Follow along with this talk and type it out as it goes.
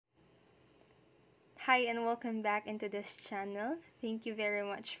Hi and welcome back into this channel. Thank you very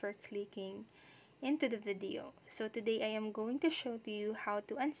much for clicking into the video. So today I am going to show to you how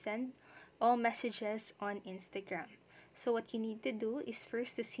to unsend all messages on Instagram. So what you need to do is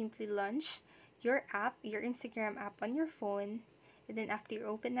first to simply launch your app, your Instagram app on your phone. And then after you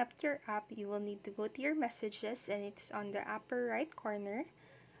open up your app, you will need to go to your messages and it's on the upper right corner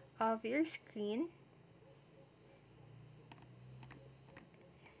of your screen.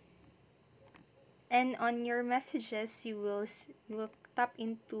 And on your messages, you will tap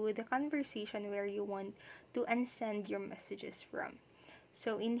into the conversation where you want to unsend your messages from.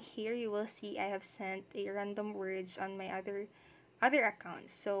 So in here, you will see I have sent a random words on my other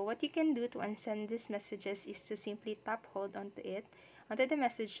accounts. So what you can do to unsend these messages is to simply tap hold onto the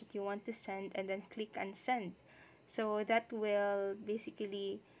message that you want to send, and then click unsend. So that will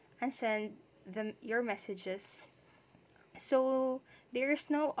basically unsend your messages. So there's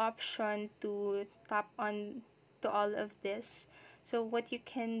no option to tap on to all of this. So what you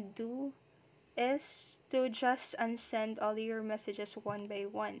can do is to just unsend all your messages one by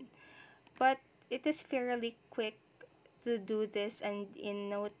one. But it is fairly quick to do this, and in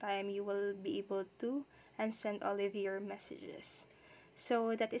no time you will be able to unsend all of your messages.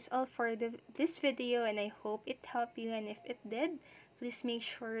 So that is all for this video, and I hope it helped you, and if it did, please make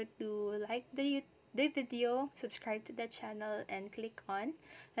sure to like the video, subscribe to the channel, and click on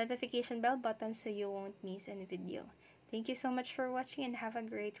notification bell button so you won't miss any video. Thank you so much for watching and have a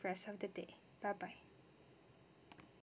great rest of the day. Bye bye.